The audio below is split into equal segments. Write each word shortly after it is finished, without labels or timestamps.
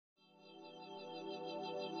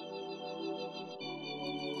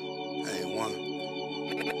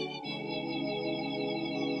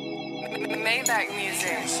Maybach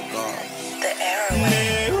music. The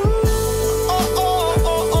Airway.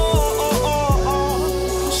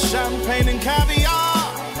 Champagne and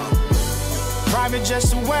caviar, private jet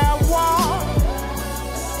to where I walk.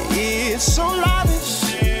 It's so lavish.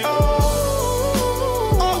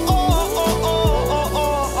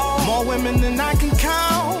 More women than I can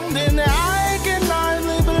count, and I can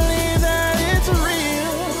hardly believe that it's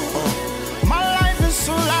real. My life is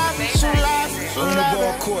so lavish, so lavish, so On the ball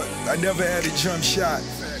lavish. court, I never had a jump shot.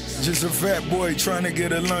 Just a fat boy trying to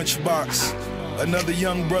get a lunchbox. Another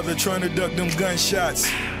young brother trying to duck them gunshots.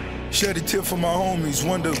 Shed a tip for my homies,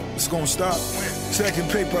 wonder it's gonna stop. Second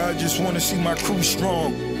paper, I just wanna see my crew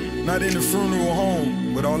strong. Not in the funeral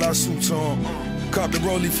home, but all our suits on. Cop the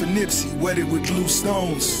rollie for Nipsey, wetted with blue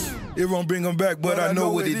stones. It won't bring them back, but I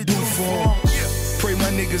know what it do for them. Pray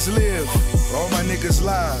my niggas live, all my niggas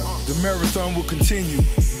live. The marathon will continue,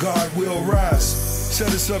 God will rise.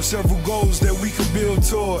 Set us up several goals that we could build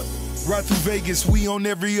toward. Right through Vegas, we on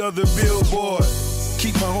every other billboard.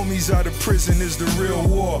 Keep my homies out of prison is the real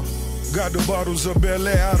war. Got the bottles of Bel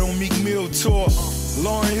Air out on Meek Mill tour.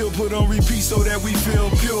 Lauryn Hill put on repeat so that we feel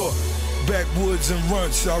pure. Backwoods and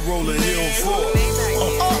runts, I roll a hill for.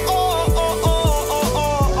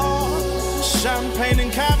 Champagne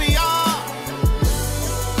and caviar,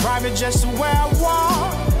 private jet to where I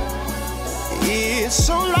walk. It's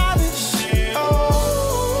so lavish.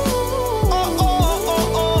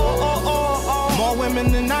 More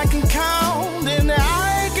women than I can count, and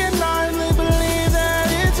I can hardly believe that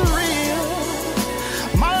it's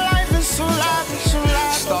real. My life is so lavish, so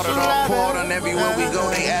lavish. Started off poor, and everywhere we go,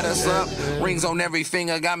 they add us up. Rings on every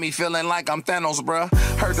finger, got me feeling like I'm Thanos, bruh.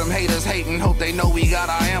 Heard them haters hating, hope they know we got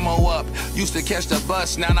our ammo up. Used to catch the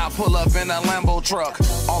bus, now I pull up in a Lambo truck.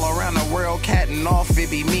 All around the world, catting off, it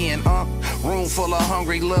be me and Room full of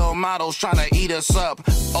hungry little models trying to eat us up.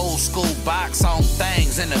 Old school box on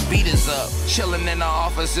things and the beat is up. Chilling in the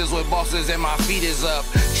offices with bosses and my feet is up.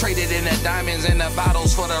 Traded in the diamonds and the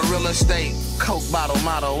bottles for the real estate. Coke bottle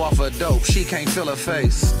model off of dope, she can't feel her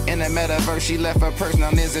face. In the metaverse, she left her purse, now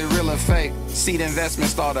is it real or fake? Seed investment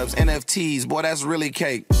startups, NFTs, boy, that's really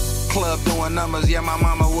cake. Club doing numbers, yeah, my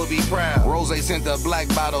mama would be proud. Rose sent the black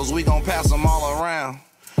bottles, we gon' pass them all around.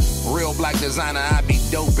 Real black designer, I be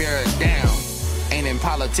dope, bear it down. Ain't in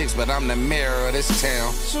politics, but I'm the mayor of this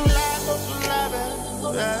town. So lavish,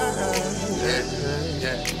 so lavish.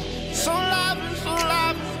 Yeah. So lavish, so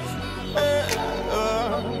lavish.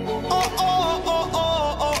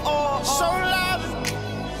 So lavish.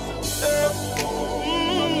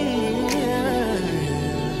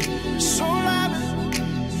 So lavish.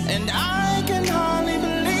 And I can hardly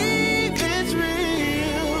believe it's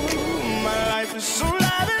real. My life is so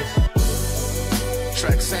lavish.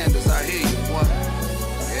 Track Sanders, I hear you, boy.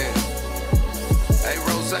 Yeah. Hey,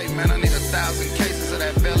 Rose, man, I need 1,000 cases of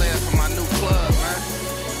that Bel Air for my new club, man.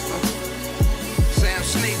 Sam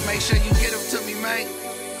Sneak, make sure you get them to me, man.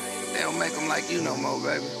 They don't make them like you no more,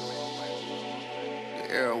 baby. The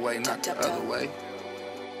Airway, not the other way.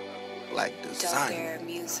 Like design. Air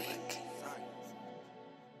music.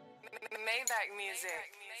 Maybach music.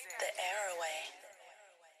 The Airway.